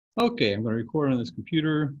Okay, I'm going to record on this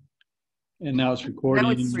computer, and now it's Now it's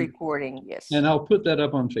recording, recording, yes. and I'll put that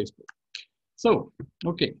up on Facebook. So,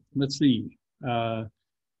 okay, let's see.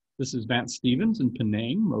 This is Vance Stevens in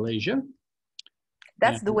Penang, Malaysia.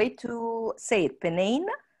 That's And the way to say it, Penang?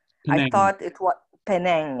 I Penang, thought it was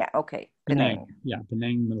Penang. Okay, Penang. Yeah,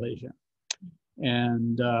 Penang, Malaysia.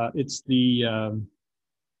 And it's the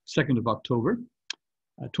 2nd of October,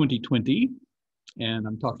 2020. And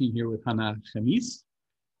I'm talking here with Hana Khamis,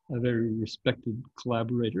 a very respected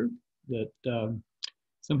collaborator that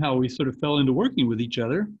somehow we sort of fell into working with each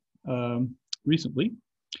other recently.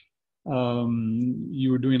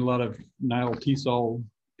 You were doing a lot of Nile TESOL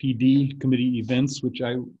PD committee events, which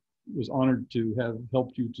I was honored to have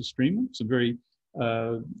helped you to stream. Some very,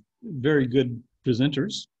 very good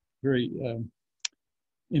presenters, very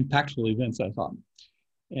impactful events, I thought.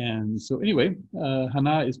 And so anyway,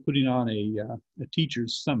 Hana is putting on a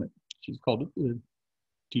teachers summit. She's called it the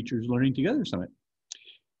Teachers Learning Together Summit,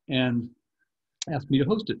 and asked me to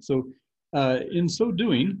host it. So in so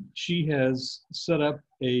doing, she has set up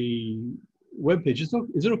a web page. Is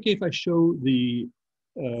it okay if I show the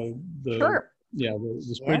Sure.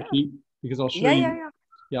 the spreadsheet? Because I'll show you.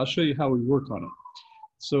 Yeah, I'll show you how we work on it.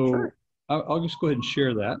 So sure. I'll just go ahead and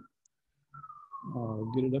share that. I'll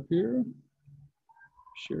get it up here.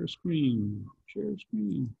 Share screen. Share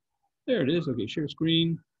screen. There it is. Okay, share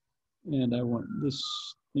screen. And I want this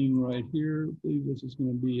thing right here. I believe this is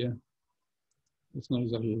going to be a. It's not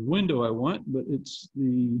exactly the window I want, but it's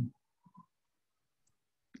the.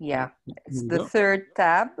 Yeah, it's the third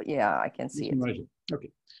tab. Yeah, I can see it. Right here.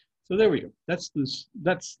 Okay, so there we go. That's this.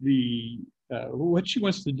 That's the. What she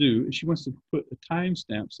wants to do is she wants to put a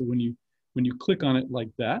timestamp. So when you click on it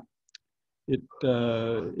like that, it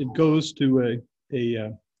goes to a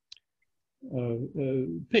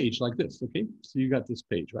page like this. Okay, so you got this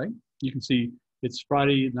page, right? You can see it's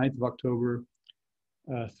Friday, 9th of October.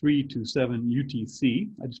 3 to 7 UTC.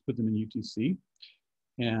 I just put them in UTC.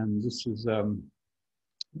 And this is, I'm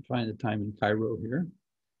trying the time in Cairo here.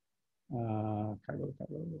 Cairo,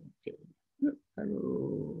 okay.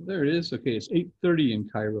 Cairo, there it is. Okay, it's 8:30 in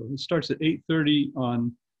Cairo. It starts at 8:30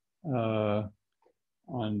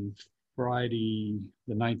 on Friday,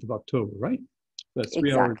 the 9th of October, right? That's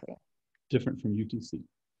 3 hours different from UTC.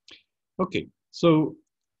 Okay, so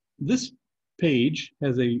this page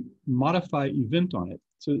has a modify event on it.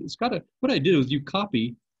 So it's got a, what I did was you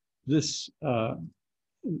copy this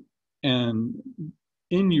and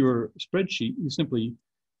in your spreadsheet, you simply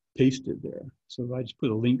paste it there. So I just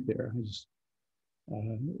put a link there. I just,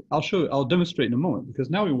 I'll demonstrate in a moment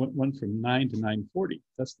because now we went from 9 to 9:40.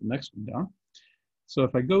 That's the next one down. So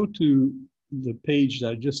if I go to the page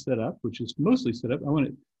that I just set up, which is mostly set up, I want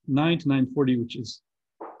it 9 to 9:40, which is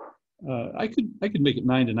I could make it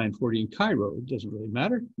 9 to 9:40 in Cairo. It doesn't really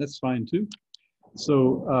matter. That's fine too.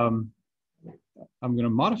 So I'm going to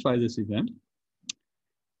modify this event,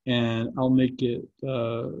 and I'll make it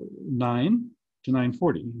 9 to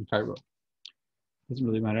 9:40 in Cairo. Doesn't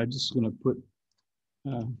really matter. I'm just going to put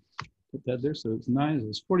that there. So it's 9.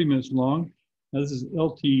 It's 40 minutes long. Now this is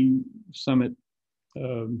LT Summit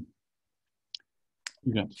event.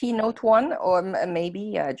 Keynote 1, or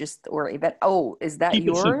maybe just or event. Oh, is that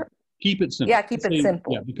your? Keep it simple. Yeah, keep it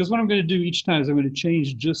simple. Yeah, because what I'm going to do each time is I'm going to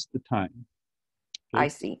change just the time. Okay? I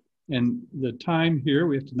see. And the time here,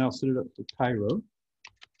 we have to now set it up to Cairo.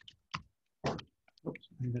 Oops,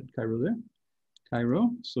 I had Cairo there. Cairo.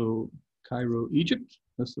 So Cairo, Egypt.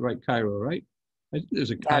 That's the right Cairo, right? I think there's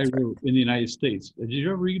a Cairo in the United States. Did you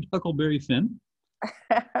ever read Huckleberry Finn?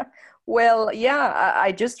 Well, yeah,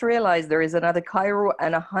 I just realized there is another Cairo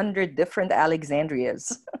and 100 different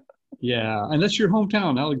Alexandrias. Yeah, and that's your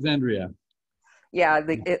hometown, Alexandria. Yeah,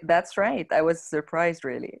 that's right. I was surprised,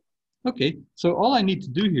 really. Okay, so all I need to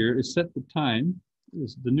do here is set the time.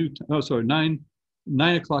 Is the new time? Oh, sorry, 9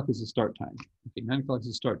 o'clock is the start time. Okay, 9 o'clock is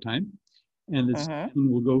the start time, and this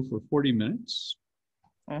will go for 40 minutes.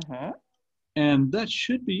 And that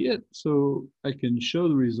should be it. So I can show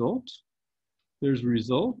the result. There's a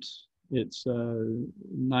result. It's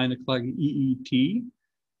 9 o'clock EET.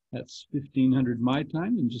 That's 1500 my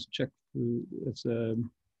time, and just check. It's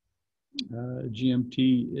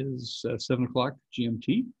GMT is 7 o'clock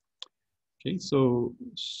GMT. Okay, so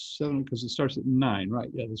 7 because it starts at 9, right?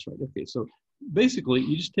 Yeah, that's right. Okay, so basically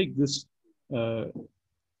you just take this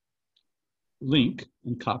link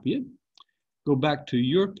and copy it. Go back to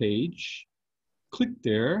your page, click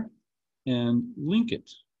there, and link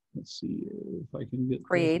it. Let's see if I can get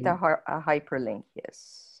create a hyperlink.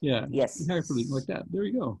 Yes. Yeah. Yes. Hyperlink like that. There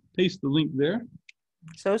you go. Paste the link there.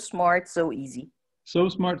 So smart, so easy. So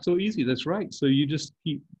smart, so easy. That's right. So you just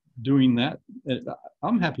keep doing that.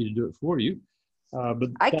 I'm happy to do it for you. But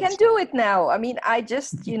I can do it now. I mean, I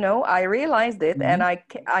just, I realized it, and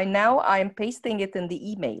Mhm. I now I'm pasting it in the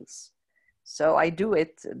emails. So I do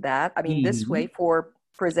it that, I mean, this way Mhm. for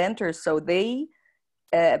presenters, so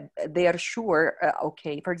uh, they are sure,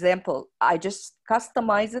 okay, for example, I just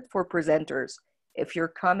customize it for presenters. If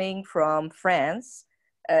you're coming from France,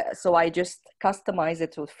 so I just customize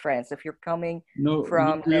it to France. If you're coming No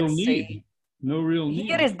from, real let's say, need. No real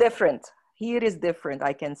here need. is different. Here is different.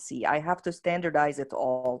 I can see. I have to standardize it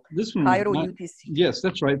all. This one was Cairo not. UTC Yes,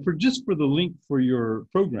 that's right. For just for the link for your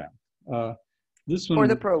program. Uh, this for one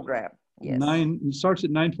the was program. Yes, nine. It starts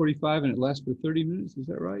at 9:45 and it lasts for 30 minutes. Is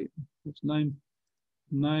that right? It's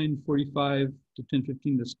 9:45 to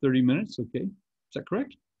 10:15. That's 30 minutes. Okay, is that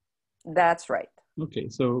correct? that's right. Okay,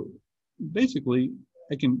 so basically,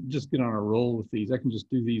 I can just get on a roll with these. I can just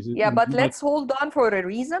do these Yeah, in but like. let's hold on for a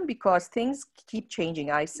reason because things keep changing.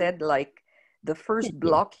 I said like the first Okay.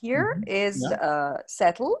 block here is Yeah.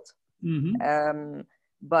 settled. Hmm. Um,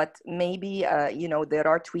 but maybe, there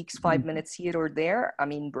are tweaks, 5 minutes here or there. I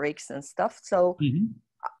mean, breaks and stuff. So Hmm.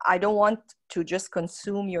 I don't want to just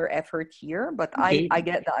consume your effort here, but Okay, I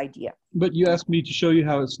get the idea. but you asked me to show you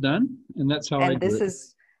how it's done, and that's how I And do this it. is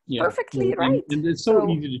Yeah. So, perfectly right. and it's so So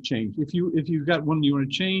easy to change. If you've got one you want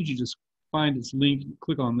to change, you just find its link,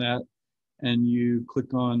 click on that, and you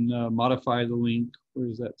click on modify the link. Where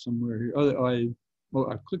is that? Somewhere here.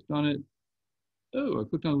 I clicked on it. Oh, I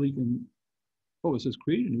clicked on the link and oh, it says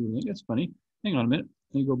create a new link. That's funny. Hang on a minute.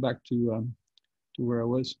 Let me go back to where I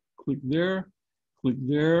was. Click there. Click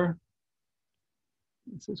there.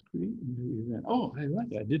 It says create a new event. Oh, I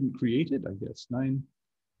like it. I didn't create it. I guess nine.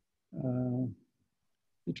 Uh,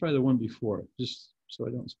 Let me try the one before, just so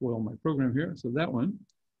I don't spoil my program here. So that one,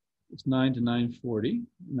 it's 9 to 9:40.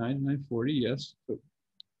 9 to 9:40. Yes. So,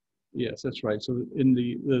 yes, that's right. So in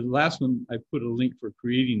the last one, I put a link for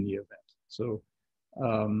creating the event. So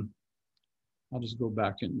um, I'll just go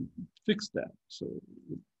back and fix that. So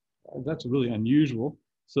that's really unusual.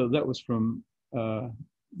 So that was from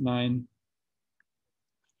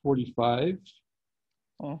 9:45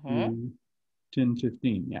 mhm. to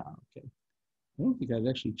 10:15. Yeah, okay. I don't think I'd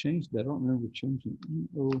actually changed that. I don't remember changing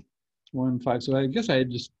 015. So I guess I had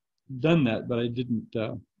just done that, but I didn't.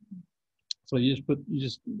 So you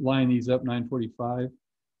just line these up 9:45.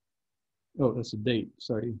 Oh, that's the date.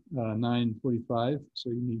 Sorry, 9:45. So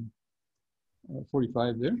you need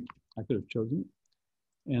 45 there. I could have chosen it.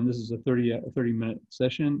 And this is a 30-minute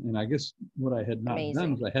session. And I guess what I had not done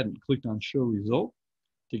Amazing. was I hadn't clicked on show result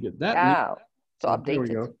to get that link. Yeah, to So there we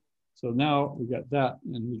update it. go. So now we got that,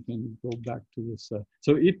 and we can go back to this.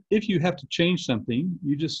 So if you have to change something,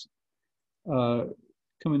 you just uh,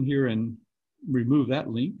 come in here and remove that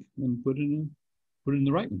link and put in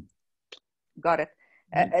the right one. Got it.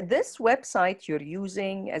 Right? This website you're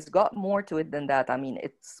using has got more to it than that. I mean,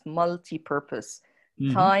 it's multi-purpose,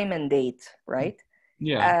 Mm-hmm. time and date, right?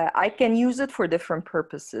 Yeah. I can use it for different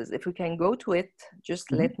purposes. If we can go to it, just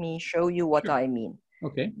Mm-hmm. let me show you what Sure. I mean.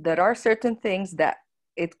 Okay. There are certain things that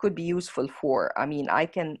it could be useful for. I mean, I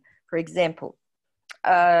can, for example,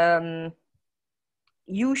 um,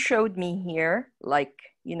 you showed me here, like,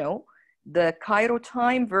 the Cairo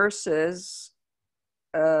time versus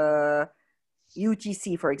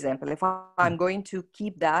UTC, for example. If I'm going to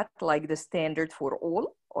keep that like the standard for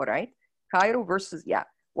all right, Cairo versus, yeah.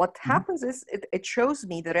 What Mm-hmm. happens is it shows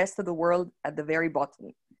me the rest of the world at the very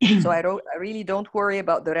bottom. So I really don't worry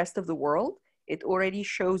about the rest of the world. It already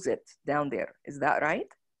shows it down there. Is that right?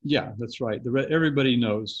 Yeah, that's right. Everybody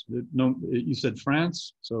knows that. No, you said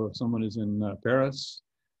France, so if someone is in Paris,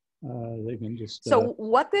 they can just. So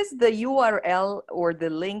what is the URL or the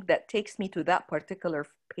link that takes me to that particular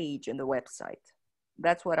page in the website?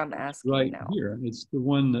 That's what I'm asking Right now. here. It's the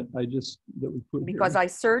one that we put Because here. I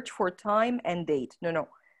search for time and date. No.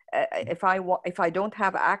 If I don't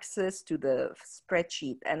have access to the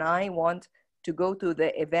spreadsheet and I want to go to the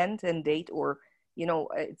event and date, or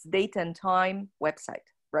it's date and time website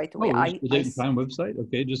right away. Oh, there's the date and time website.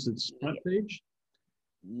 Okay, just its front page.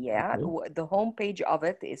 Yeah, Okay. the home page of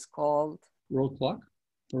it is called, World clock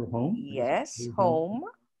or home. yes, home.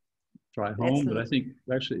 Try Let's home, but I think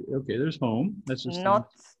actually, okay, there's home. That's just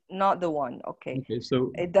not the one. Okay, okay.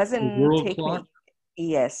 So it the doesn't world take clock. me.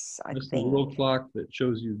 Yes, I That's the think. world clock that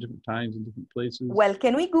shows you different times in different places. Well,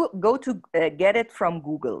 can we go to get it from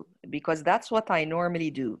Google? Because that's what I normally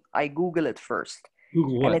do. I Google it first.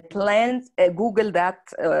 Google And what? it lands, Google that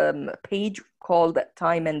page called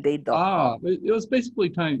timeanddate.com. It was basically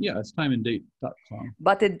time. Yeah, it's timeanddate.com.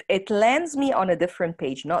 But it lands me on a different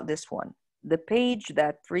page, not this one. The page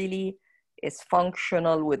that really is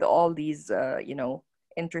functional with all these,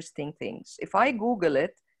 interesting things. If I Google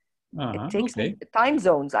it, it takes Okay. me time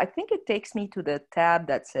zones. I think it takes me to the tab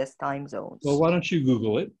that says time zones. Well, why don't you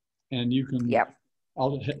Google it, and you can. Yeah.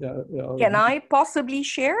 I'll. Can I possibly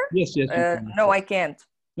share? Yes, yes, you can. No, I can't.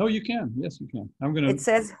 No, you can. Yes, you can. I'm gonna. It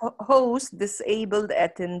says host disabled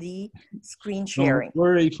attendee screen sharing. Don't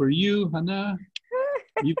worry for you, Hannah.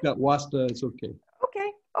 You've got WASTA. It's okay.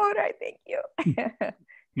 Okay. All right. Thank you.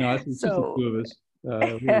 No, it's just the So, two of us.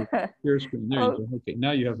 Share screen. There you go. Okay,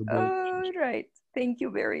 now you have a bullet. all right. Thank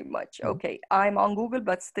you very much. Okay, I'm on Google,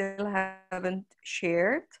 but still haven't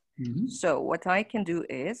shared. Mm-hmm. So what I can do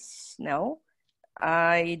is now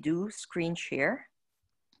I do screen share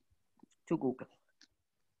to Google.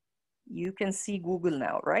 You can see Google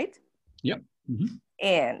now, right? Yep. Mm-hmm.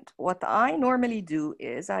 And what I normally do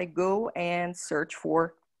is I go and search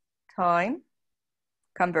for time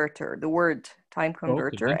converter, the word time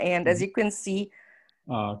converter. Okay. And as you can see,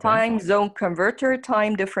 Okay. time zone converter,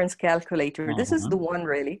 time difference calculator. This is the one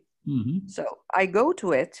really. Mm-hmm. So I go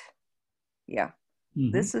to it. Yeah.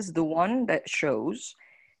 Mm-hmm. This is the one that shows,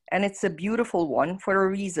 and it's a beautiful one for a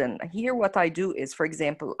reason. Here, what I do is, for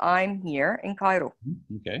example, I'm here in Cairo.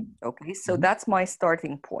 Okay. Okay, so that's my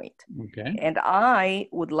starting point. Okay. And I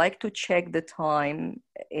would like to check the time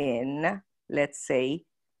in, let's say,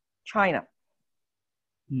 China.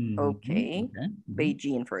 Mm-hmm. Okay. Okay. Mm-hmm.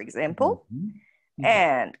 Beijing, for example. Mm-hmm.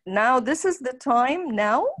 And now this is the time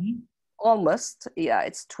now. Mm-hmm. Almost, yeah,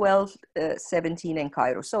 it's 12:17 in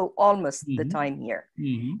Cairo, so almost the time here.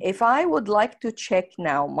 Mm-hmm. If I would like to check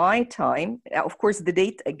now my time, of course the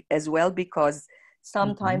date as well, because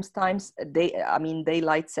sometimes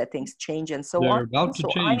daylight settings change and so They're on. about to So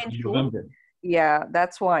change I in ensure, November. yeah,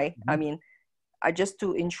 that's why. Mm-hmm. I mean, I just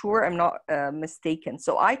to ensure I'm not mistaken.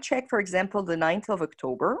 So I check, for example, the 9th of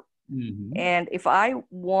October, Mm-hmm. and if I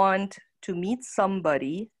want to meet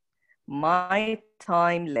somebody, my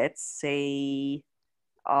time, let's say,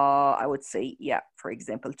 I would say, yeah, for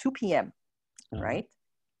example, 2 p.m., right?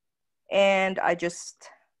 And I just,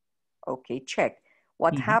 okay, check.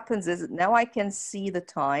 What happens is now I can see the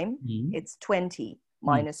time. It's 20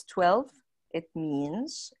 minus 12. It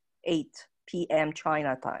means 8 p.m.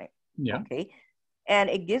 China time. Yeah. Okay. And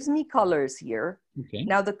it gives me colors here. Okay.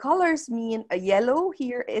 Now the colors mean a yellow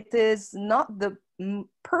here. It is not the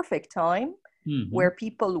perfect time where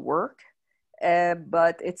people work,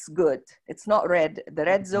 but it's good. It's not red. The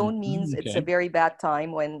red zone means it's a very bad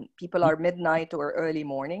time when people are midnight or early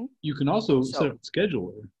morning. You can also set up a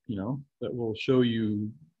scheduler, that will show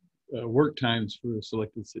you work times for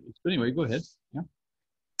selected cities. But anyway, go ahead. Yeah.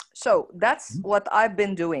 So that's what I've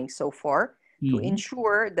been doing so far to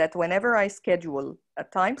ensure that whenever I schedule a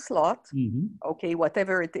time slot, okay,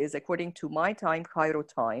 whatever it is, according to my time, Cairo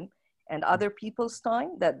time, and other people's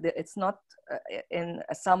time, that it's not in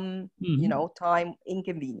some, time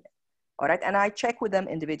inconvenient. All right. And I check with them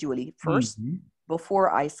individually first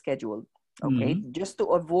before I schedule. Okay. Just to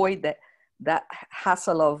avoid that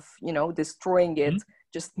hassle of, destroying it,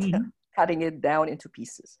 just cutting it down into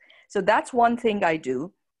pieces. So that's one thing I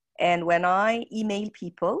do. And when I email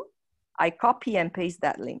people, I copy and paste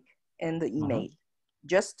that link in the email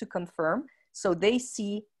just to confirm. So they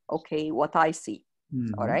see, okay, what I see.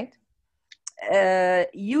 All right.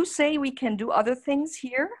 You say we can do other things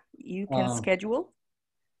here. You can schedule.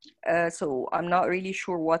 So I'm not really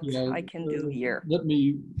sure what I can do here.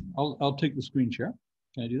 I'll take the screen share.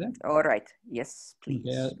 Can I do that? All right. Yes, please.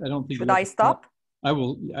 Okay, I don't think. Should I stop? I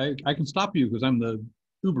will. I can stop you because I'm the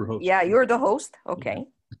Uber host. Yeah, you're the host. Okay.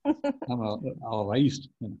 Yeah. I'm al raíz.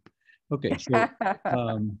 Okay. So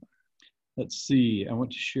let's see. I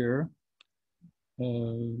want to share.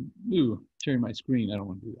 Sharing my screen. I don't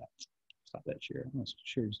want to do that. Stop that share. I want to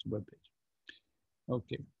share just a web page.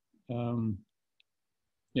 Okay.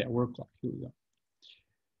 Yeah, work clock. Here we go.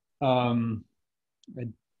 I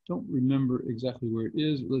don't remember exactly where it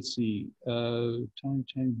is. Let's see.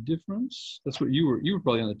 Time difference. That's what you were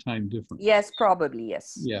probably on the time difference. Yes, probably,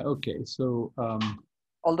 yes. Yeah, okay. So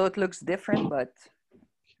although it looks different, but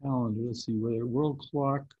calendar, let's see whether world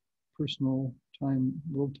clock, personal time,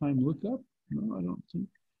 world time lookup. No, I don't think.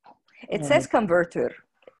 It says converter.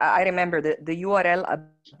 I remember the URL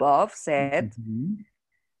above said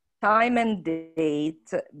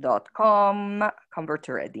timeanddate.com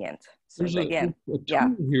converter at the end. So again,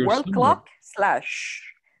 world clock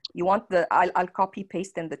 / you want I'll copy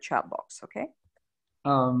paste in the chat box. Okay.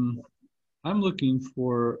 I'm looking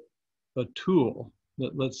for a tool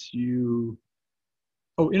that lets you.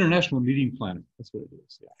 International meeting planner. That's what it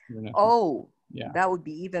is. Yeah. That would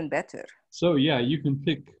be even better. So yeah, you can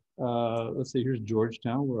pick. Let's say here's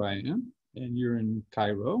Georgetown where I am, and you're in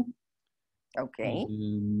Cairo. Okay.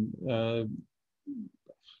 And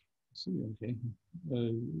see, okay. I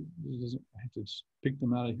have to pick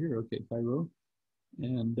them out of here. Okay, Cairo.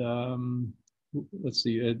 And let's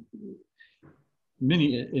see.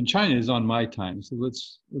 Many in China is on my time. So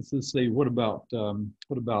let's just say, what about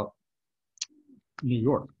New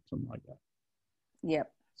York, something like that.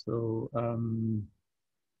 Yep. So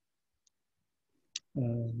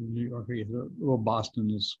New York, well,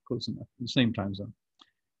 Boston is close enough, the same time zone.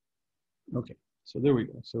 Okay, so there we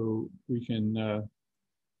go. So we can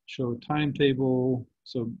show a timetable.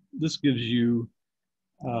 So this gives you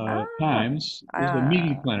times. There's a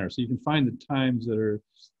meeting planner, so you can find the times that are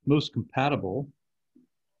most compatible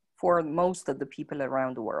for most of the people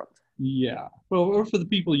around the world. Yeah, well, or for the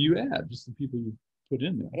people you add, just the people you put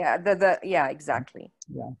in there. Yeah, yeah, exactly.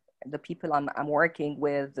 Yeah, the people I'm working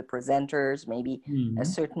with, the presenters, maybe a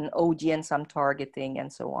certain audience I'm targeting,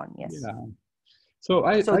 and so on. Yes. Yeah. So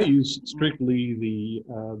I use strictly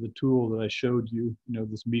the tool that I showed you,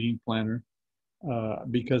 this meeting planner,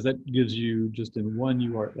 because that gives you just in one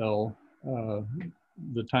URL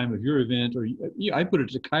the time of your event, or I put it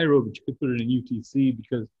to Cairo, but you could put it in UTC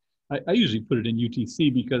because I usually put it in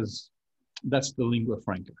UTC because that's the lingua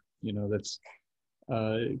franca. That's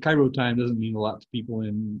Cairo time doesn't mean a lot to people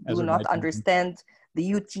in do not understand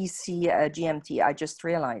the UTC GMT. I just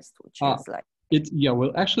realized, which is like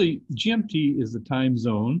well, actually GMT is the time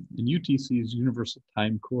zone and UTC is Universal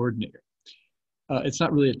Time Coordinator. It's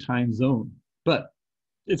not really a time zone, but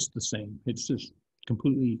it's the same. It's just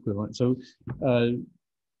completely equivalent. So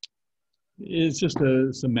it's just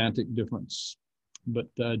a semantic difference. But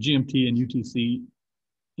GMT and UTC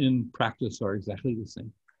in practice are exactly the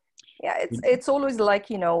same. Yeah, it's always like,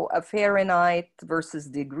 a Fahrenheit versus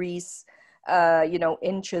degrees,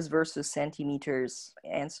 inches versus centimeters,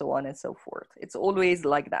 and so on and so forth. It's always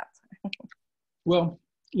like that. Well,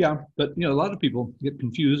 yeah, but a lot of people get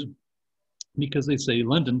confused because they say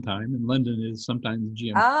London time, and London is sometimes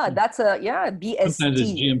GMT. That's BST. Sometimes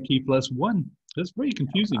it's GMT +1. That's very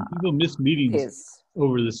confusing. People miss meetings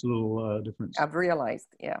over this little difference. I've realized.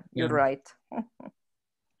 Yeah, you're right.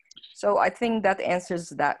 So I think that answers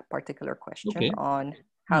that particular question on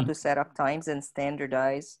how to set up times and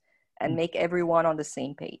standardize and make everyone on the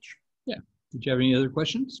same page. Yeah. Did you have any other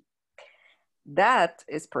questions? That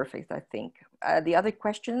is perfect, I think. The other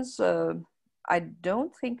questions, I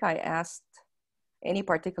don't think I asked any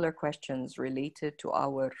particular questions related to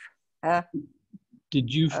our...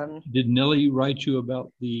 Did Nellie write you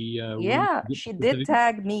about the... yeah, she did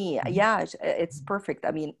tag me. Yeah, it's perfect.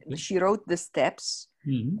 I mean, she wrote the steps.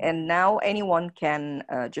 And now anyone can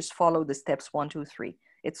just follow the steps 1, 2, 3.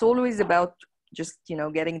 It's always about just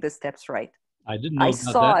getting the steps right. I didn't know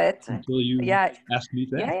saw that until you asked me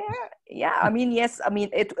that. Yeah. I mean, yes. I mean,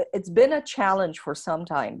 it's been a challenge for some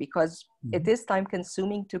time because it is time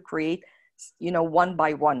consuming to create, one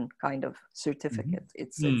by one kind of certificate.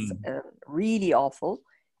 It's really awful.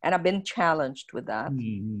 And I've been challenged with that.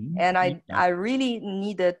 And I really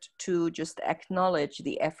needed to just acknowledge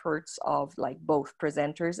the efforts of like both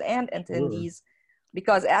presenters and attendees,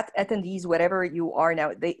 because at attendees, wherever you are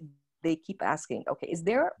now, they keep asking, okay, is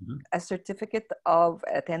there a certificate of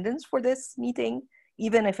attendance for this meeting,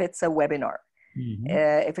 even if it's a webinar?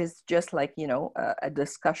 If it's just like, a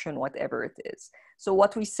discussion, whatever it is. So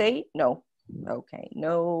what we say, no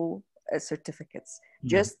certificates,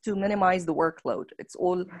 just to minimize the workload. It's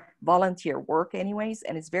all volunteer work anyways,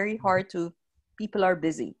 and it's very hard people are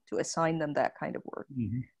busy to assign them that kind of work.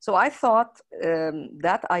 So I thought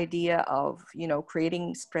that idea of,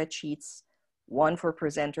 creating spreadsheets, one for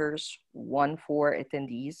presenters, one for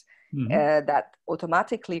attendees, that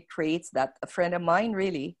automatically creates that. A friend of mine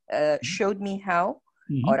really showed me how,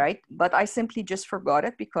 all right, but I simply just forgot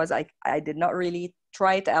it because I did not really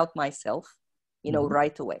try it out myself,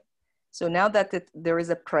 right away. So now that there is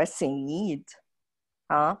a pressing need,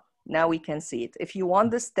 now we can see it. If you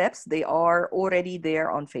want the steps, they are already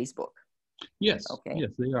there on Facebook. Yes,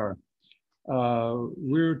 yes, they are.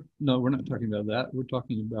 We're not talking about that. We're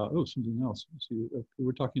talking about, something else.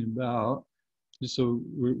 We're talking about, just so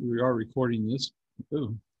we are recording this.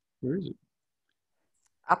 Oh, where is it?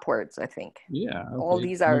 Upwards, I think. Yeah. Okay. All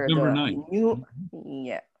these are November the 9th. new,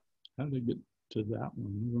 yeah. How did I get to that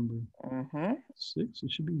one? November 6th?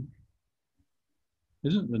 It should be.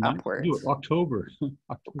 Isn't it the 9th? Upwards. No, October.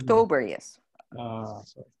 October, yes.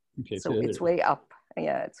 Sorry. Okay. So it's way up.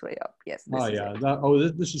 Yeah, it's way up. Yes.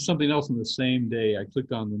 This is something else on the same day. I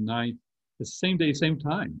clicked on the 9th. It's the same day, same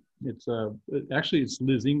time. It's actually it's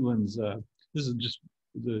Liz England's. This is just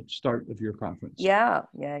the start of your conference. Yeah,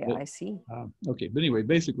 I see. Okay, but anyway,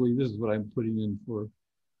 basically, this is what I'm putting in for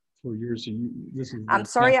for yours. So this is I'm the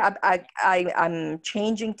sorry, I'm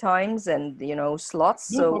changing times and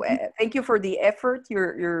slots. no So problem. thank you for the effort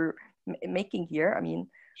you're making here. I mean,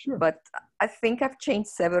 Sure. but I think I've changed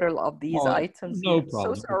several of these items No here. So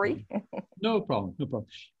problem. No sorry. problem. No problem. No problem.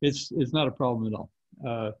 It's not a problem at all.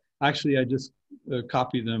 Actually, I just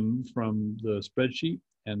copy them from the spreadsheet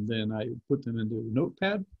and then I put them into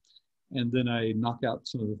Notepad, and then I knock out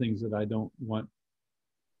some of the things that I don't want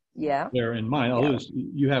Yeah. there in mine. Yeah. Although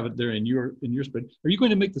you have it there in your spread. Are you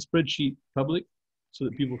going to make the spreadsheet public so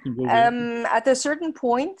that people can go there? At a certain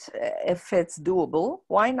point, if it's doable,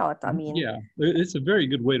 why not? I mean, Yeah, it's a very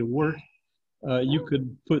good way to work. You could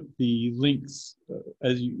put the links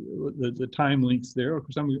the time links there. Of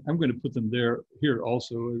course, I'm going to put them here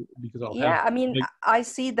also because I'll have yeah, I mean, like I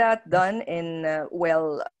see that done in,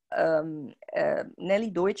 Nelly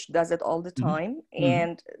Deutsch does it all the mhm, time. mhm.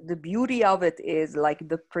 And the beauty of it is like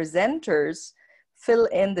the presenters fill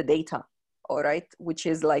in the data, all right, which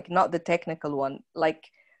is like not the technical one, like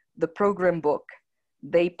the program book.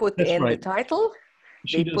 They put That's in the right. title,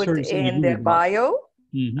 She they does put hers in the in Google their Doc. bio.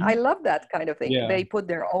 Hmm. I love that kind of thing. Yeah, They put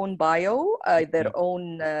their own bio, their yeah. own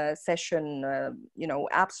session, Mhm,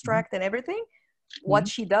 abstract and everything. What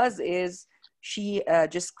mhm. she does is she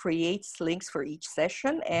just creates links for each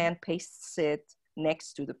session and pastes it next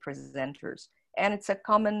to the presenters. And it's a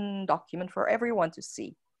common document for everyone to see,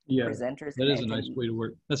 Yeah, presenters that and is a nice attendees. way to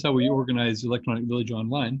work. That's how we organize Electronic Village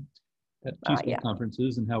Online at TSOL Yeah.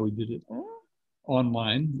 conferences, and how we did it Mm,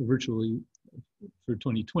 online virtually for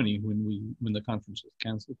 2020 when the conference was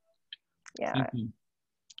canceled. Same yeah, thing.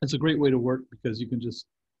 It's a great way to work because you can just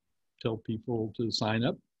tell people to sign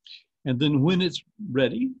up, and then when it's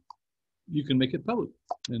ready, you can make it public.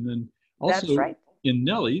 And then that's also right. in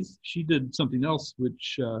Nellie's, she did something else which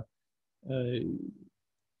uh,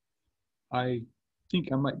 I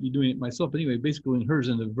think I might be doing it myself. But anyway, basically in hers,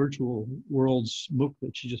 in the virtual worlds MOOC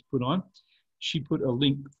that she just put on, she put a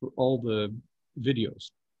link for all the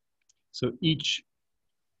videos. So it,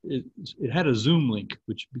 it had a Zoom link,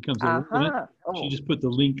 which becomes irrelevant. Uh-huh. She Oh, just put the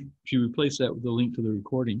link, she replaced that with the link to the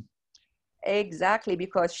recording. exactly,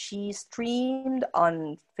 because she streamed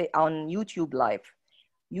on YouTube Live.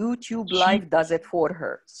 YouTube She, Live does it for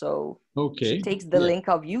her. So she okay, takes the yeah. link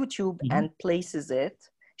of YouTube Mm-hmm. and places it.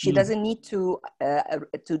 She Mm-hmm. doesn't need to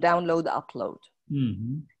download, upload.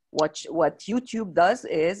 Mm-hmm. What YouTube does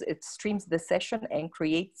is it streams the session and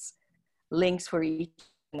creates links for each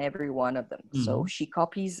and every one of them. So Mm-hmm. she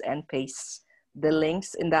copies and pastes the links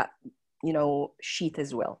in that sheet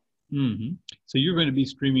as well. Mm-hmm. So you're going to be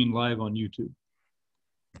streaming live on YouTube.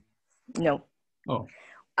 No, Oh,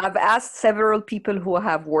 I've asked several people who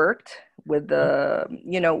have worked with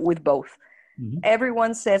with both. mm-hmm.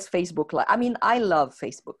 Everyone says Facebook Live. I mean, I love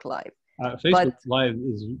Facebook Live, Facebook but Live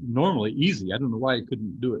is normally easy. I don't know why I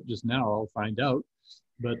couldn't do it just now. I'll find out.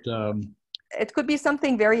 But it could be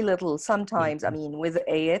something very little yeah, sometimes. I mean, with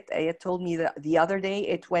Ayat told me that the other day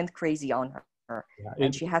it went crazy on her yeah,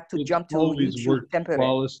 and she had to it's jump to always YouTube worked temporary.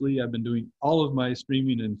 flawlessly. I've been doing all of my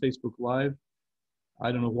streaming in Facebook Live. I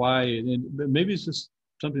don't know why, but maybe it's just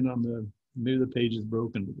something on maybe the page is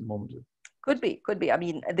broken at the moment. Could be. I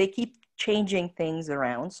mean, they keep changing things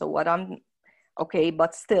around. So okay,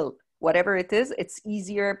 but still, whatever it is, it's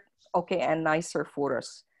easier, okay, and nicer for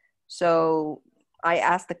us. So I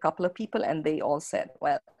asked a couple of people and they all said,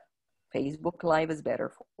 well, Facebook Live is better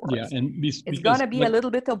for Yeah, us. and It's because gonna be a like,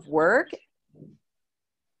 little bit of work.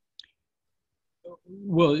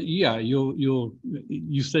 well, yeah,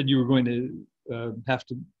 you said you were going to have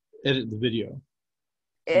to edit the video.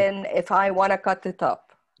 So And if I want to cut it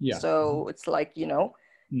up. yeah. So it's like,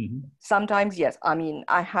 Mm-hmm. sometimes, yes, I mean,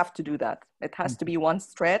 I have to do that. It has to be one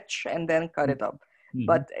stretch and then cut it up. Mm-hmm.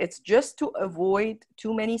 But it's just to avoid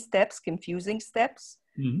too many steps, confusing steps,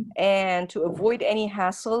 Mm-hmm. and to avoid any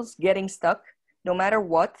hassles, getting stuck. No matter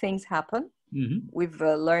what, things happen. Mm-hmm. We've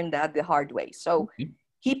learned that the hard way. So Okay.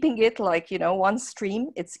 keeping it like, one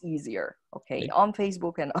stream, it's easier, okay, Okay. on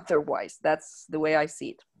Facebook and otherwise. That's the way I see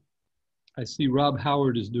it. I see Rob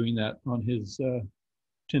Howard is doing that on his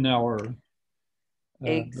 10-hour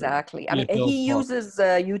Exactly. I mean, EFL he talk. uses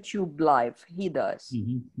YouTube Live. He does.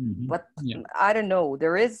 Mm-hmm. Mm-hmm. But Yeah. I don't know.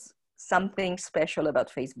 There is something special about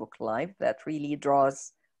Facebook Live that really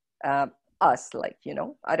draws us. Like,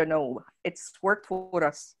 I don't know. It's worked for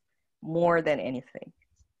us more than anything.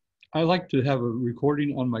 I like to have a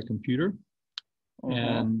recording on my computer Mm-hmm.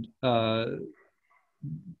 and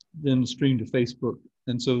then stream to Facebook.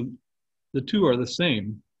 And so the two are the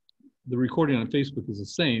same. The recording on Facebook is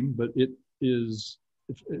the same, but it's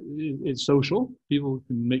social. People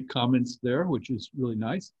can make comments there, which is really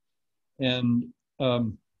nice. And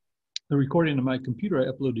the recording on my computer, I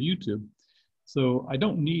upload to YouTube. So I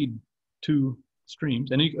don't need two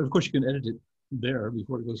streams. And of course, you can edit it there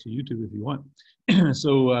before it goes to YouTube if you want.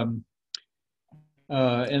 So, and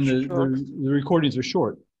the recordings are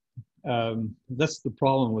short. That's the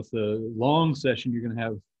problem with the long session. You're going to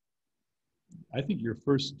have, I think your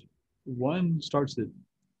first one starts at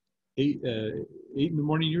 8 in the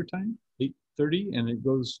morning your time, 8:30, and it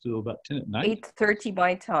goes to about 10 at night. 8:30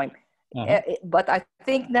 my time. But I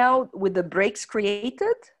think now with the breaks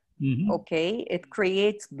created, okay, it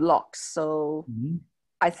creates blocks. So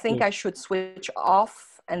I think I should switch off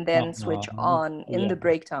and then switch on in the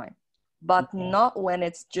break time, but not when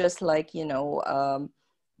it's just like, you know,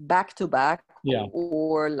 back to back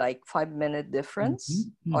or like 5-minute difference.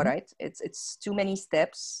 All right. It's too many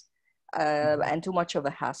steps and too much of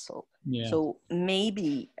a hassle. So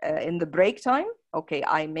maybe in the break time, okay,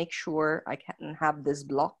 I make sure I can have this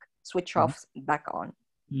block, switch off, back on.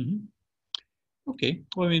 Okay.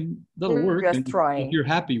 Well, I mean, that'll work. Just trying. If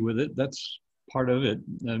you're happy with it, that's part of it.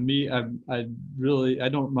 Me, I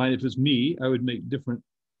don't mind if it's me. I would make different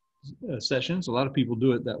sessions. A lot of people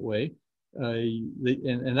do it that way.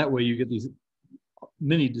 And that way you get these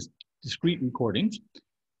many discrete recordings,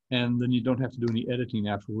 and then you don't have to do any editing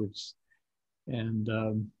afterwards. And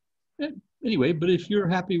anyway, but if you're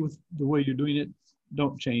happy with the way you're doing it,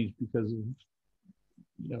 don't change because of,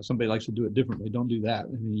 you know, somebody likes to do it differently. Don't do that.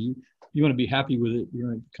 I mean, you want to be happy with it.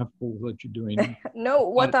 You're comfortable with what you're doing. No,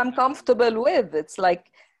 what I'm comfortable with. It's like,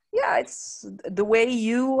 yeah, it's the way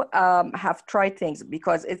you have tried things,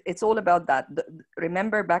 because it's all about that.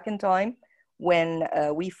 Remember back in time when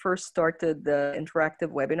we first started the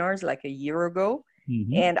interactive webinars like a year ago,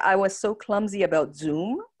 and I was so clumsy about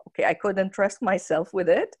Zoom. Okay, I couldn't trust myself with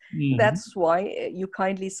it. That's why you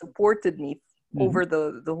kindly supported me over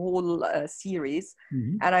the whole series,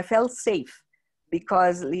 and I felt safe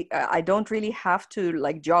because I don't really have to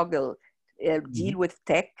like juggle, deal with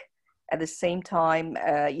tech at the same time,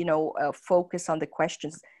 you know, focus on the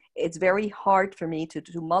questions. It's very hard for me to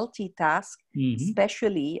multitask,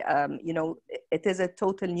 especially, you know, it is a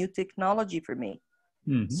total new technology for me.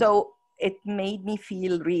 So it made me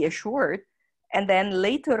feel reassured. And then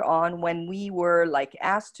later on, when we were like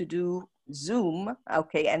asked to do Zoom,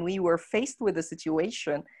 okay, and we were faced with the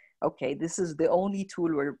situation, okay, this is the only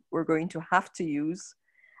tool we're going to have to use.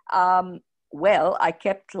 Well, I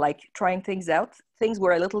kept like trying things out. Things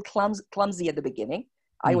were a little clumsy at the beginning.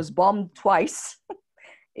 I was bombed twice.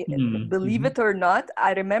 Believe it or not,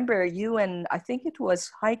 I remember you and I think it was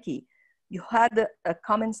Heike, you had a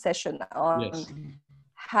comment session on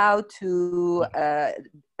how to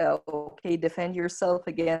okay, defend yourself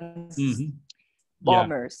against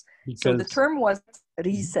bombers. So the term was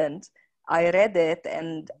recent. I read it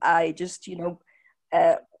and I just, you know,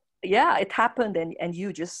 yeah, it happened, and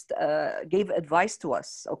you just gave advice to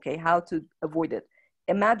us, okay, how to avoid it.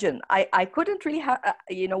 Imagine, I couldn't really,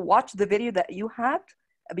 you know, watch the video that you had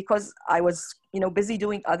because I was, you know, busy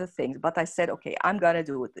doing other things. But I said, okay, I'm gonna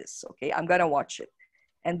do this, okay, I'm gonna watch it.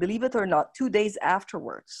 And believe it or not, 2 days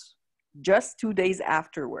afterwards, just 2 days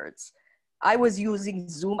afterwards, I was using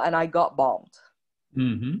Zoom and I got bombed.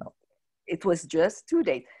 It was just 2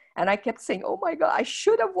 days. And I kept saying, oh my God, I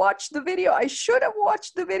should have watched the video. I should have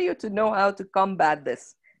watched the video to know how to combat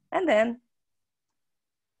this. And then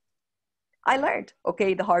I learned,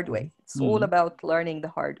 okay, the hard way. It's all about learning the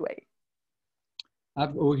hard way.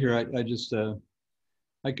 Over here, I just,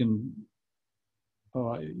 I can,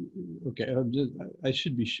 okay, I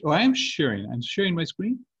should be, I am sharing. I'm sharing my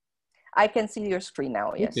screen? I can see your screen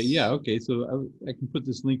now, yes. Okay, yeah, okay. So I can put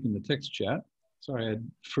this link in the text chat. Sorry, I'd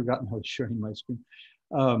forgotten how to sharing my screen.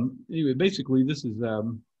 Anyway, basically, this is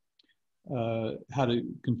how to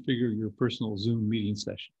configure your personal Zoom meeting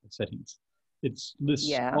settings. It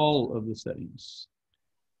lists all of the settings.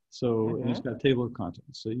 So and it's got a table of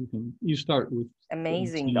contents. So you start with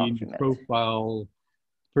amazing document. Profile,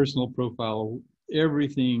 personal profile.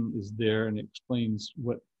 Everything is there, and it explains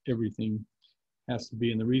what everything has to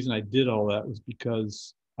be. And the reason I did all that was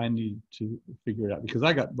because I needed to figure it out because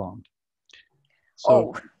I got bombed.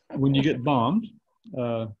 So when you get bombed,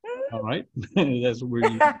 all right, that's where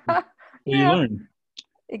you learn.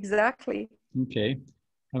 Exactly. Okay.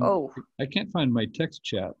 I can't find my text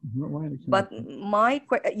chat. But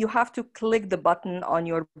you have to click the button on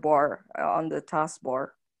your bar, on the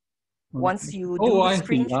taskbar. Once you do the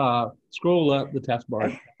screen. Scroll up the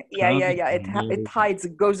taskbar. Yeah. It hides,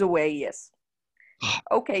 it goes away, yes.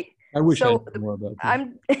 Okay. I wish I knew more about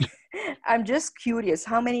that. I'm just curious,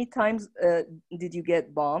 how many times did you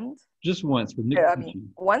get bombed? Just once with Nick Peachy.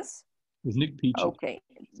 Once? With Nick Peachy. Okay.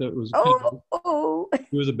 So it was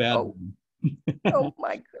it was a bad one. Oh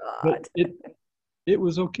my But God. it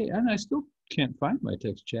was okay, and I still can't find my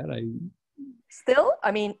text chat. Still,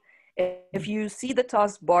 I mean, if you see the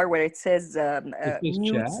taskbar where it says It says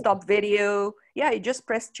mute, chat. stop video, yeah, you just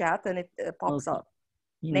press chat and it pops Okay, up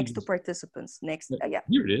let me next to just. participants. Next, yeah,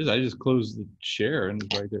 Here it is. I just closed the share and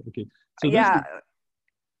it's right there. Okay, so yeah,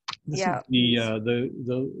 this is yeah, please.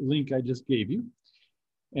 the link I just gave you,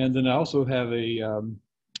 and then I also have a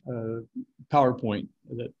PowerPoint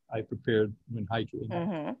that I prepared when hiking.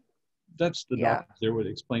 Mm-hmm. That's the Yeah. document there where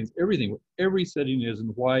it explains everything, what every setting is,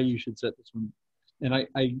 and why you should set this one. And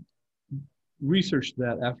I researched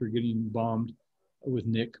that after getting bombed with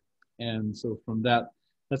Nick, and so from that,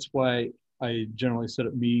 that's why I generally set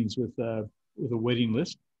up meetings with a waiting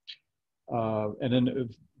list. And then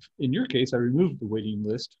in your case, I removed the waiting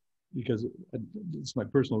list because it's my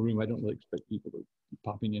personal room. I don't really expect people to be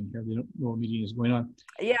popping in here. They don't know a meeting is going on.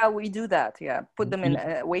 Yeah, we do that. Yeah. Put them in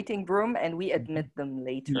And a waiting room and we admit them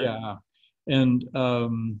later. yeah, and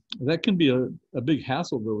that can be a big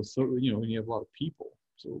hassle though. So when you have a lot of people.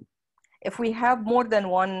 So If we have more than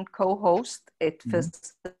one co-host, it mhm.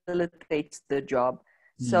 facilitates the job.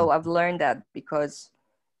 Mm, So I've learned that because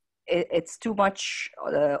it's too much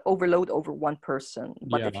overload over one person.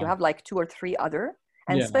 But if you yeah, have like two or three other,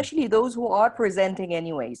 and yeah, especially those who are presenting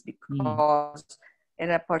anyways, mm, because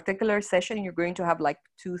in a particular session, you're going to have like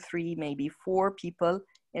two, three, maybe four people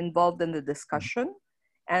involved in the mm, discussion.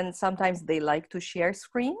 And sometimes they like to share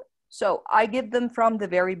screen. So I give them from the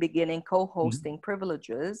very beginning mm. co-hosting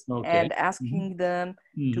privileges Okay. and Hmm. asking them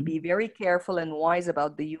to Hmm. be very careful and wise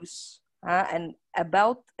about the use and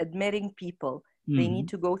about admitting people. They need Hmm.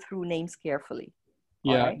 to go through names carefully.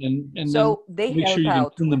 All Yeah, right. and then So they make sure help you can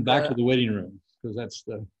out send them with back to the the waiting room because that's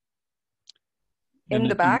the and in if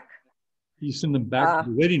the back. you send them back to Uh,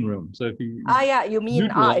 the waiting room. So if you yeah, you mean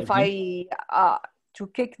neutralize if them, I to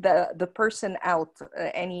kick the person out,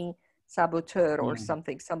 any saboteur or yeah,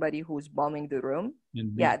 something, somebody who's bombing the room.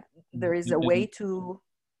 and be Yeah, there is a way and to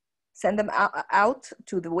send them out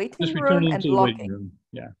to the just waiting return room them to the waiting room.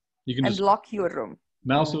 Yeah, you can and just lock your room.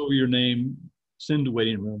 mouse Mm. over your name, send to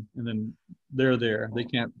waiting room, and then they're there. They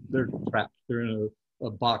Mm. can't. They're trapped. They're in a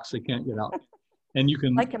box. They can't get out. And you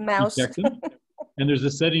can Like a mouse. eject them. And there's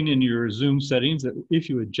a setting in your Zoom settings that if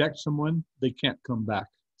you eject someone, they can't come back.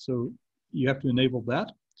 So you have to enable that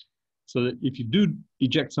so that if you do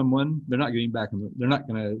eject someone, they're not getting back. They're not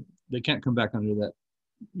gonna. They can't come back under that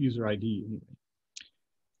user ID anyway.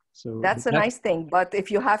 So That's a that's nice thing. But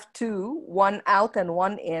if you have two, one out and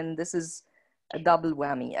one in, this is a double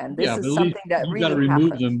whammy. And yeah, this but is at least something that you got to really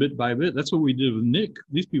remove happens. them bit by bit. That's what we did with Nick.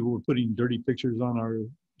 These people were putting dirty pictures on our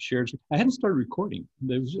shared. I hadn't started recording.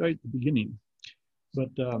 That was right at the beginning. But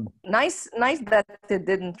Nice that it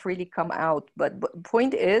didn't really come out. But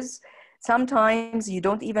point is, sometimes you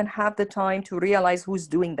don't even have the time to realize who's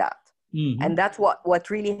doing that. mm-hmm. And that's what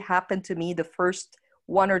really happened to me the first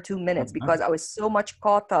 1 or 2 minutes Uh-huh. because I was so much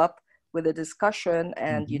caught up with the discussion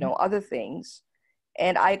and Mm-hmm. other things.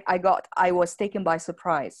 And I was taken by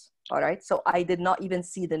surprise. All right. So I did not even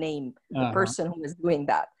see the name, the Uh-huh. person who was doing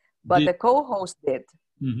that. But Did the co-host did,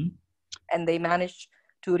 mm-hmm. and they managed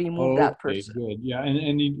to remove that Okay, person. good. Yeah, and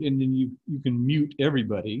then you can mute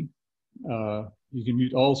everybody. You can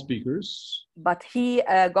mute all speakers. But he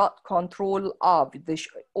got control of the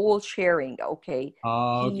all sharing. Okay,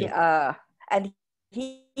 he Okay. and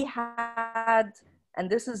he had, and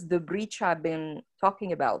this is the breach I've been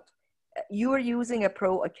talking about. You are using a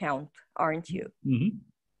pro account, aren't you? Mm-hmm.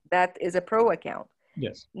 That is a pro account.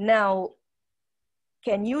 Yes. Now,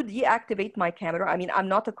 can you deactivate my camera? I mean, I'm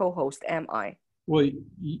not a co-host, am I? Well,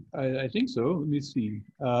 I think so. Let me see.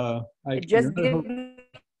 Just You're give hook, me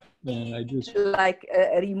and I just like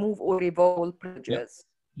a remove or revoke yep. privileges.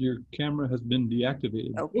 Your camera has been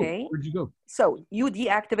deactivated. Oh, Okay. where'd you go? So you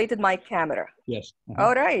deactivated my camera. Yes. Uh-huh.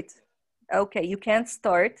 All right. Okay, you can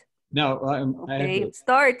start. Now I have Okay, to.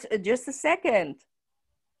 start. Just a second.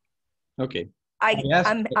 Okay. I I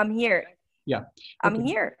asked. I'm here. Yeah. I'm Okay.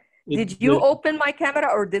 here. It, Did you the open my camera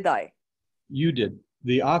or did I? You did.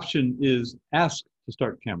 The option is ask to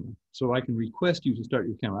start camera. So I can request you to start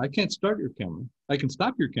your camera. I can't start your camera. I can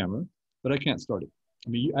stop your camera, but I can't start it. I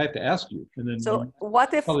mean, I have to ask you, and then So you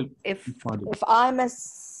what if probably if responded. if I'm a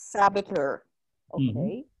saboteur, Mm-hmm.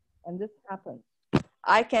 okay, and this happens,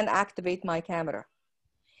 I can activate my camera.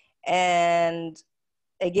 And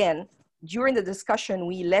again, during the discussion,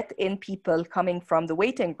 we let in people coming from the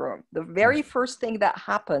waiting room. The very first thing that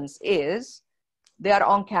happens is they are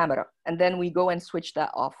on camera, and then we go and switch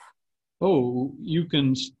that off. Oh, you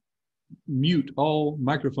can mute all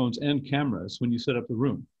microphones and cameras when you set up the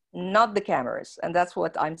room. not the cameras. And that's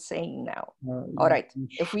what I'm saying now. All right.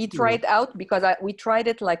 If we try sure. it out, because we tried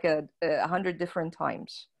it like 100 different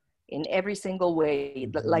times in every single way,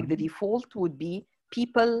 like the default would be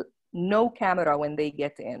people no camera when they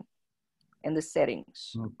get in the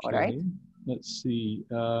settings. Okay. All right. Let's see.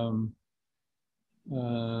 These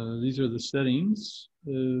are the settings.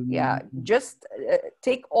 Yeah, just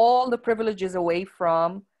take all the privileges away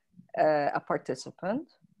from a participant.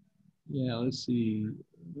 Yeah, let's see.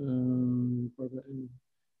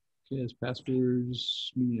 Okay, as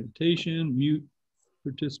passwords, meeting invitation, mute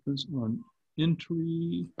participants on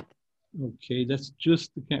entry. Okay, that's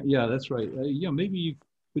just the yeah, that's right. Yeah, maybe you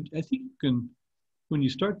could. I think you can. When you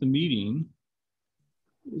start the meeting,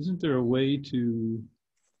 isn't there a way to?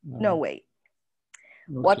 No way.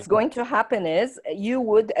 Okay. What's going to happen is you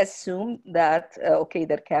would assume that okay,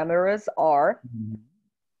 that cameras are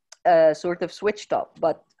sort of switched off,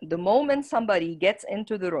 but the moment somebody gets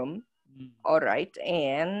into the room, all right,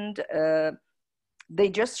 and they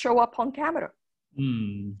just show up on camera.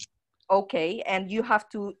 Okay, and you have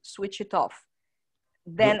to switch it off.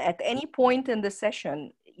 Then at any point in the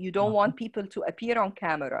session, you don't want people to appear on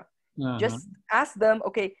camera. Just ask them,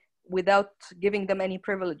 okay, without giving them any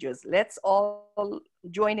privileges, let's all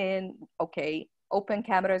join in, okay, open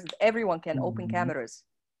cameras. Everyone can open cameras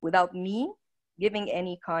without me giving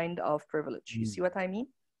any kind of privilege. You see what I mean?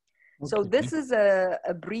 Okay. So this is a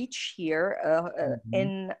breach here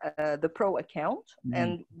in the Pro account.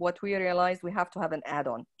 And what we realized, we have to have an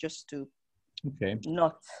add-on just to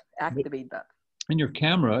not activate that. And your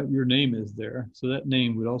camera, your name is there. So that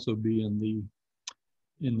name would also be in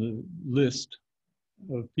the list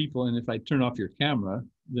of people. And if I turn off your camera,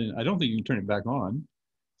 then I don't think you can turn it back on.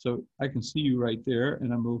 So I can see you right there,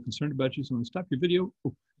 and I'm a little concerned about you. So I'm going to stop your video.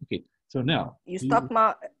 Oh, okay. So now you stopped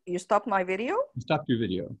my video. You stopped your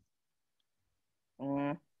video.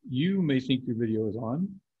 You may think your video is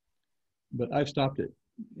on, but I've stopped it.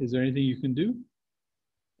 Is there anything you can do?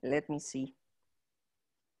 Let me see.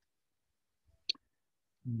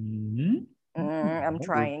 I'm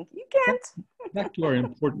trying. You can't. Back to our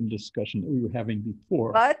important discussion that we were having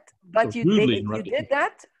before. But you did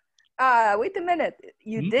that. Wait a minute.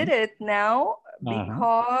 You did it now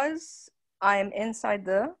because I'm inside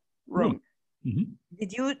the room.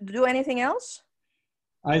 Did you do anything else?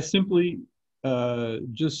 I simply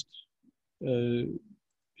just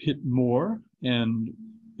hit more and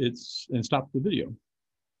stop the video.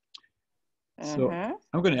 So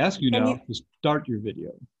I'm going to ask you now to start your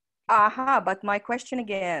video. But my question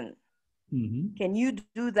again, can you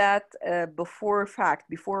do that before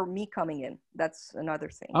me coming in? That's another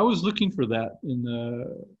thing. I was looking for that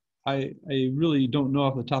I really don't know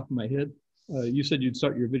off the top of my head. You said you'd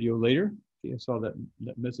start your video later. Okay, I saw that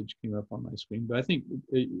message came up on my screen, but I think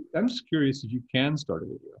I'm just curious if you can start a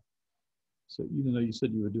video. So even though you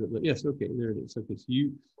said you would do it later. Yes, okay, there it is. Okay,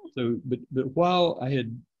 so but while I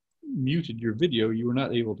had muted your video, you were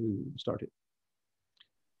not able to start it.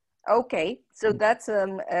 Okay, so that's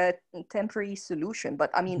a temporary solution.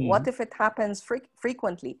 But I mean, what if it happens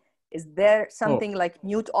frequently? Is there something like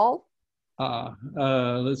mute all?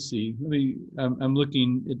 Let's see. I'm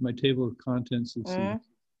looking at my table of contents. Let's see.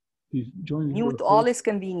 Mute all is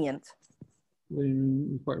convenient.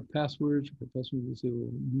 Require passwords.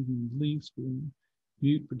 Disable meeting links.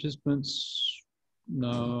 Mute participants.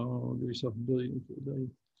 No, give yourself ability.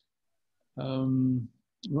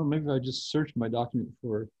 Well, maybe I just search my document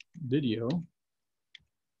for video.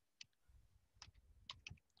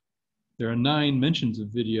 There are 9 mentions of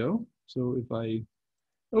video. So if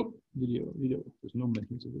video, there's no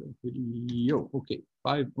mentions of video. Okay,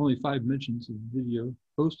 only 5 mentions of video.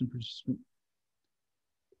 Host and participant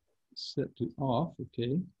set to off.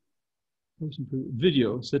 Okay. Host and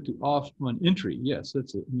video set to off on entry. Yes,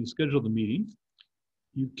 that's it. When you schedule the meeting,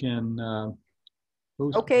 you can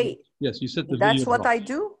host. Okay. Yes, you set the video. That's what off. I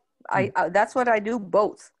do. That's what I do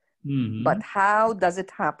both. But how does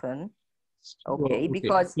it happen? Okay,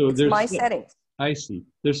 because so it's my settings. I see.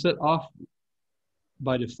 They're set off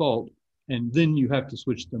by default, and then you have to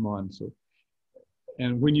switch them on. So,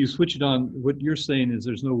 and when you switch it on, what you're saying is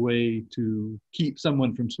there's no way to keep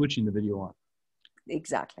someone from switching the video on.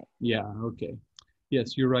 Exactly. Yeah. Okay.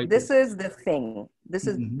 Yes, you're right. This is the thing. This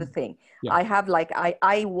is the thing. Yeah. I have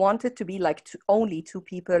I want it to be like only 2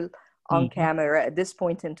 people on camera at this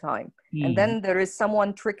point in time, and then there is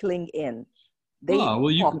someone trickling in.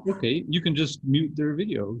 You can just mute their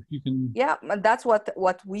video. You can. Yeah, that's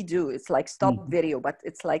what we do. It's like stop video, but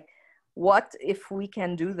it's like, what if we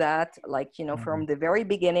can do that, like, from the very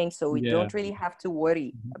beginning, so we don't really have to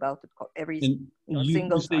worry about it every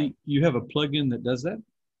single time. You have a plugin that does that?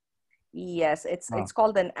 Yes, Ah, it's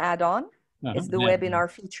called an add-on. It's the add-on.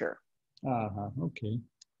 webinar feature. Okay.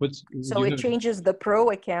 Would So you it have? changes the pro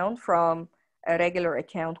account from a regular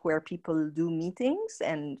account where people do meetings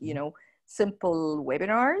and, you know, simple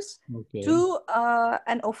webinars Okay. to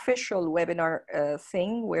an official webinar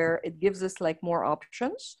thing where it gives us like more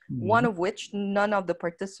options, one Mhm. of which none of the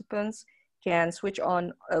participants can switch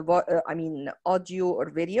on, audio or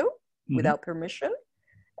video Mhm. without permission.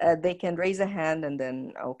 They can raise a hand and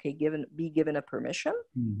then, okay, be given a permission.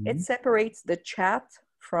 It Mhm. separates the chat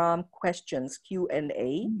from questions,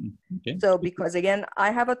 Q&A. Okay. So because again,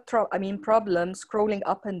 I have problem scrolling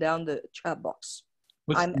up and down the chat box.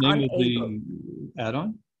 What's I'm the name of unable. the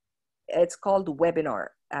add-on? It's called webinar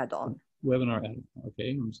add-on. Webinar add-on. Okay,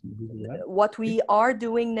 I'm just gonna Google that. What we are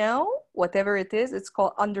doing now, whatever it is, it's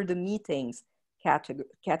called under the meetings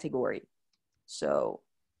category. So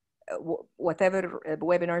whatever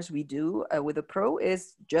webinars we do with a pro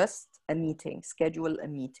is just a meeting, schedule a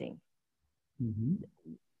meeting. Mhm.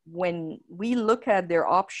 When we look at their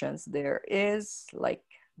options, there is like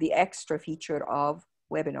the extra feature of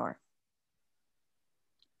webinar.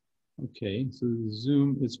 Okay, so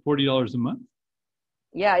Zoom is $40 a month.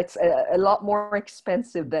 Yeah, it's a lot more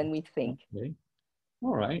expensive than we think. Okay,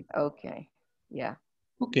 all right. Okay, yeah.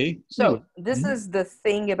 Okay, anyway. So this is the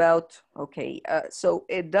thing about, okay, so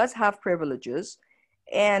it does have privileges.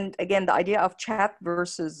 And again, the idea of chat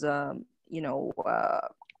versus,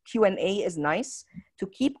 Q&A is nice to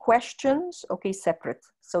keep questions, okay, separate.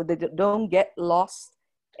 So they don't get lost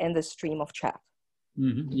in the stream of chat.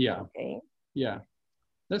 Yeah, Okay. yeah,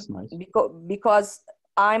 that's nice. Because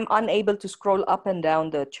I'm unable to scroll up and down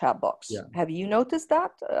the chat box. Yeah. Have you noticed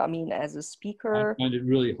that? I mean, as a I speaker, find it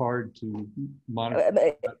really hard to monitor.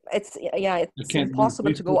 it's I can't use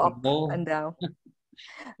impossible to go Facebook at up all. and down.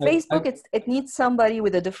 I, Facebook, it needs somebody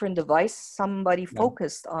with a different device, somebody yeah,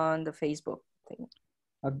 focused on the Facebook thing.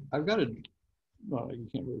 I've got a, well, you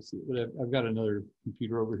can't really see it, but I've got another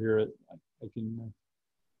computer over here. I can.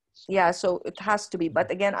 Yeah, so it has to be.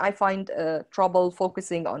 But again, I find trouble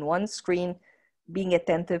focusing on one screen, being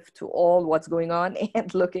attentive to all what's going on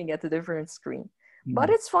and looking at a different screen.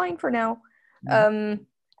 But it's fine for now. And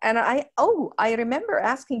I remember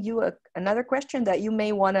asking you another question that you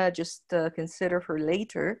may want to just consider for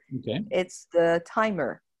later. Okay. It's the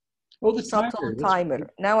timer. Oh, the Subtle timer. timer.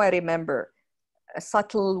 Now I remember a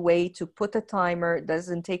subtle way to put a timer.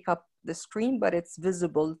 Doesn't take up the screen, but it's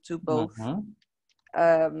visible to both.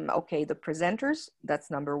 Okay, the presenters,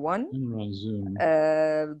 that's number one. On Zoom.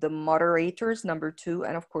 The moderators, number two,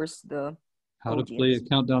 and of course the How audience. to play a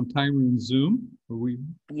countdown timer in Zoom?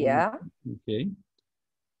 Yeah. Okay.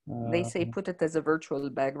 They say put it as a virtual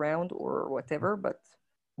background or whatever, but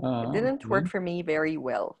it didn't work for me very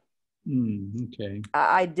well. Okay.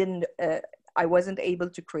 I wasn't able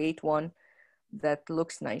to create one that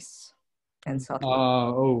looks nice and subtle.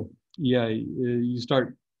 Oh, yeah. You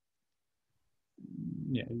start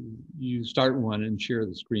one and share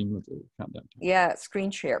the screen with the countdown timer. Yeah, screen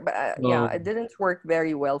share, but yeah, it didn't work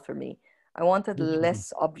very well for me. I wanted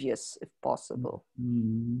less obvious if possible.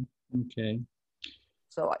 Okay.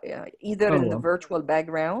 So either in the virtual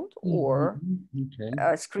background or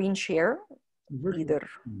a screen share, either.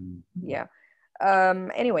 Yeah.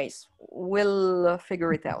 Anyways, we'll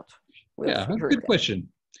figure it out. Good question.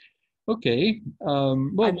 Okay.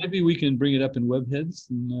 Well, maybe we can bring it up in Webheads.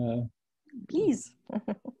 And, please.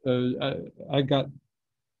 I got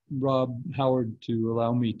Rob Howard to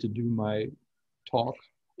allow me to do my talk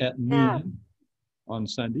at noon on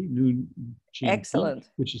Sunday, noon GMT, excellent,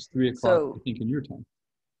 which is 3 o'clock, I think, in your time.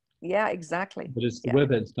 Yeah, exactly. But it's the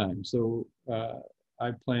Webheads time. So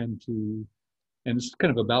I plan to, and it's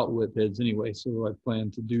kind of about Webheads anyway, so I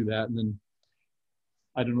plan to do that. And then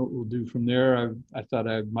I don't know what we'll do from there. I thought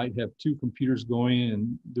I might have 2 computers going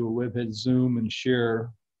and do a Webhead Zoom and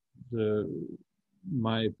share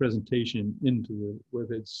my presentation into the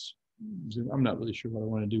Webheads Zoom. I'm not really sure what I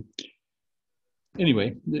want to do.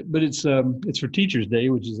 Anyway, but it's for Teachers Day,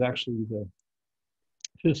 which is actually the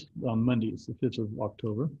 5th on Monday. It's the 5th of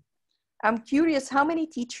October. I'm curious how many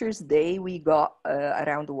Teachers Day we got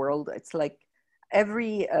around the world. It's like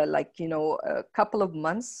every a couple of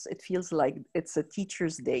months, it feels like it's a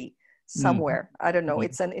Teachers Day somewhere. I don't know.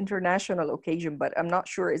 It's an international occasion, but I'm not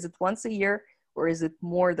sure. Is it once a year or is it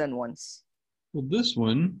more than once? Well, this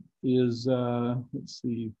one is, let's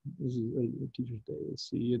see, this is a Teacher's Day. Let's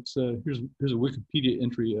see, it's, here's a Wikipedia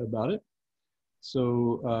entry about it.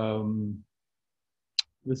 So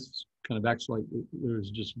this kind of acts like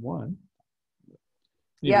there's just one.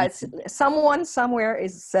 Yeah, it's someone somewhere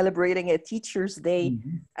is celebrating a Teacher's Day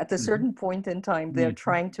at a certain point in time. They're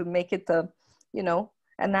trying to make it a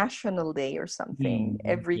a national day or something,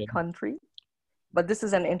 every Yeah. country. But this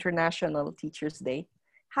is an International Teachers' Day.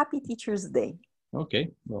 Happy Teachers' Day.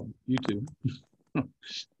 Okay. Well, you too.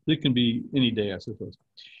 It can be any day, I suppose.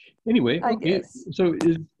 Anyway, I okay. guess. So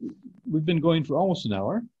we've been going for almost an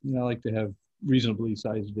hour, and I like to have reasonably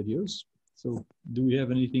sized videos. So do we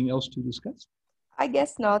have anything else to discuss? I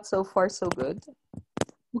guess not. So far, so good.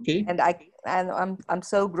 Okay. And I'm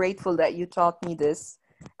so grateful that you taught me this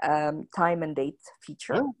time and date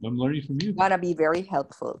feature. Oh, I'm learning from you. Gonna be very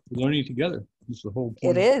helpful. We're learning together. That's the whole It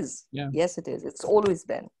point. is. Yeah. Yes, it is. It's always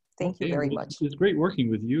been. Thank you very well, much. It's great working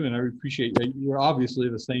with you, and I appreciate you're obviously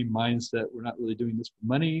the same mindset. We're not really doing this for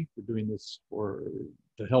money. We're doing this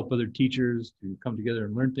to help other teachers to come together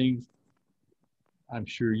and learn things. I'm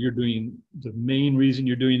sure you're doing, the main reason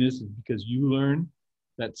you're doing this is because you learn.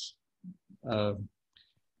 That's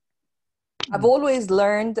I've always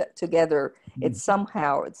learned together. It's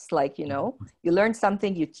somehow, it's like, you know, you learn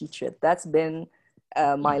something, you teach it. That's been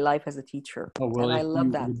my life as a teacher. oh well, and I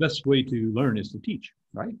love that. the best way to learn is to teach,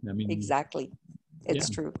 right? I mean, Exactly. It's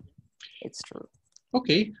yeah. true. It's true.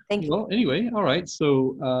 Okay. Thank you. Well, anyway, all right. So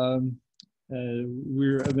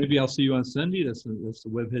maybe I'll see you on Sunday. That's the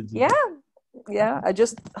Webheads. Yeah. I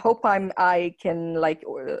just hope I can, like,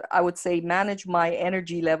 I would say, manage my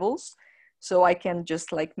energy levels, so I can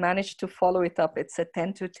just like manage to follow it up. It's a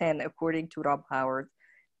 10 to 10 according to Rob Howard.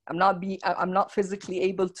 I'm not physically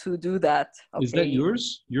able to do that. Okay. Is that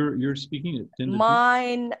yours? You're speaking at 10 to 10?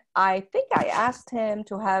 Mine, I think I asked him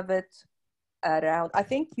to have it around, I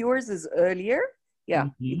think yours is earlier. Yeah,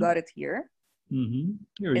 you got it here.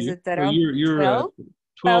 Here Is you. it around You're 12?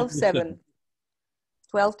 12 to 7.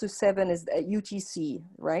 12 to 7 is UTC,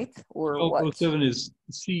 right? Or 12:07 is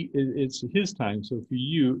it's his time. So for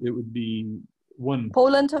you, it would be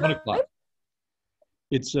Poland 1 o'clock.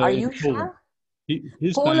 It's Are you Poland. sure?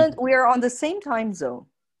 His Poland, time. we are on the same time zone.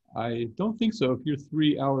 I don't think so. If you're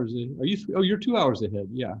 3 hours, are you? Oh, you're 2 hours ahead.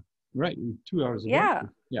 Yeah, right. You're 2 hours ahead.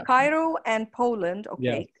 Yeah. Cairo and Poland.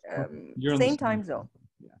 Okay. Yeah. You're on same the time zone.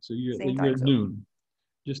 Yeah. So you're Same time at zone. noon,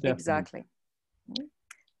 just after. Exactly.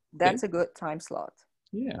 That's a good time slot.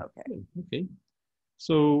 Yeah. Okay. Good. Okay.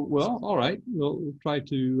 So, well, all right. We'll try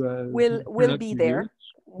to. We'll be there.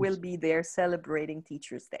 We'll be there celebrating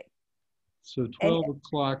Teachers' Day. So 12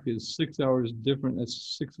 o'clock is 6 hours different.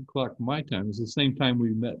 That's 6 o'clock my time. It's the same time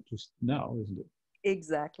we met just now, isn't it?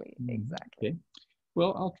 Exactly. Exactly. Okay.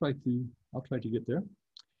 Well, I'll try to get there.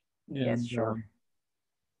 Yes, sure.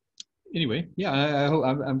 Anyway, yeah, I hope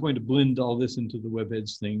I'm going to blend all this into the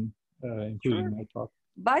Webheads thing, including my talk.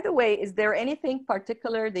 By the way, is there anything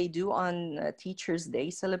particular they do on Teachers' Day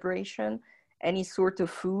celebration? Any sort of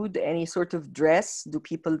food, any sort of dress? Do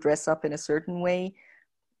people dress up in a certain way?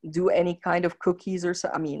 Do any kind of cookies or so?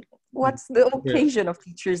 I mean, what's the occasion of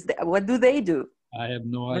Teachers' Day? What do they do? I have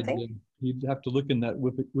no idea. You'd have to look in that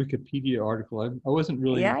Wikipedia article. I wasn't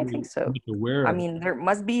really, I think so. aware of I mean, there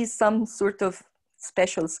must be some sort of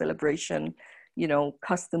special celebration, you know,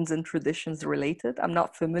 customs and traditions related. I'm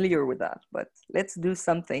not familiar with that, but let's do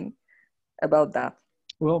something about that.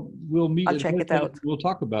 Well, we'll meet. I'll check it out. We'll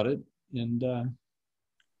talk about it and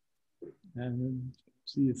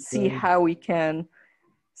see how we can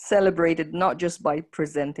celebrate it, not just by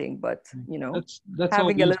presenting, but, you know, that's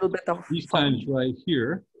having a little bit of these fun. Times right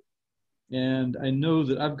here. And I know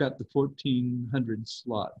that I've got the 1400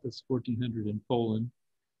 slot. That's 1400 in Poland.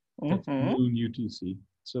 That's noon UTC.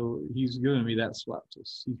 So he's given me that slot. So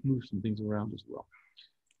he's moved some things around as well.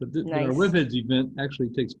 But our Webheads event actually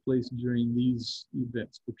takes place during these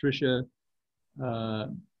events. Patricia,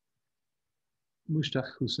 Mushtaq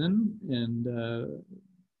Hussein, and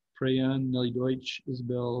Preyan, Nelly Deutsch,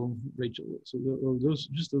 Isabel, Rachel. So those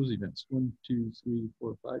events. 1, 2, 3,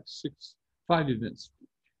 4, 5, 6, 5 events.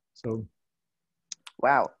 So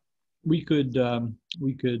wow, we could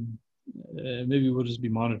maybe we'll just be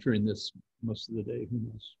monitoring this most of the day. Who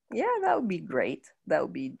knows? Yeah, that would be great. That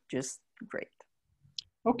would be just great.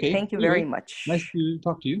 Okay. Thank you very much. Nice to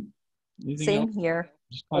talk to you. Anything Same else? here.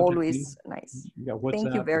 Always nice. You got WhatsApp,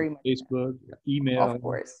 thank you very much. Facebook, email. Of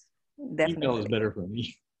course, definitely. Email is better for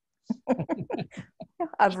me.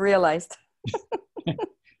 I've realized.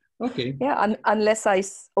 Okay. Yeah, unless I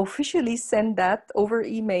officially send that over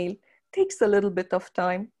email, takes a little bit of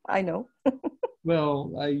time. I know.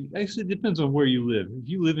 Well, I guess it depends on where you live. If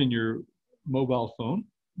you live in your mobile phone,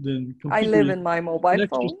 then I live in my mobile phone.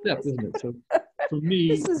 Extra step, isn't it? So for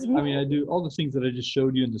me, I mean, I do all the things that I just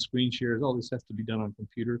showed you in the screen shares. All this has to be done on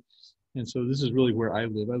computer. And so this is really where I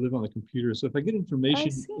live. I live on the computer. So if I get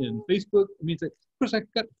information in Facebook, it means of course I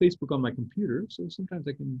got Facebook on my computer. So sometimes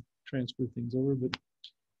I can transfer things over. But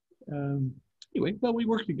Anyway, well, we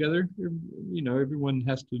work together. You know, everyone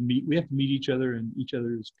has to meet. We have to meet each other in each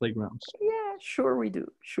other's playgrounds. Yeah, sure we do.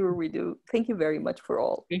 Sure we do. Thank you very much for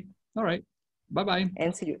all. Okay. All right. Bye-bye.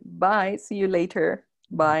 And see you. Bye. See you later.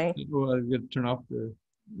 Bye. Well, I'm going to turn off the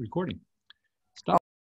recording. Stop.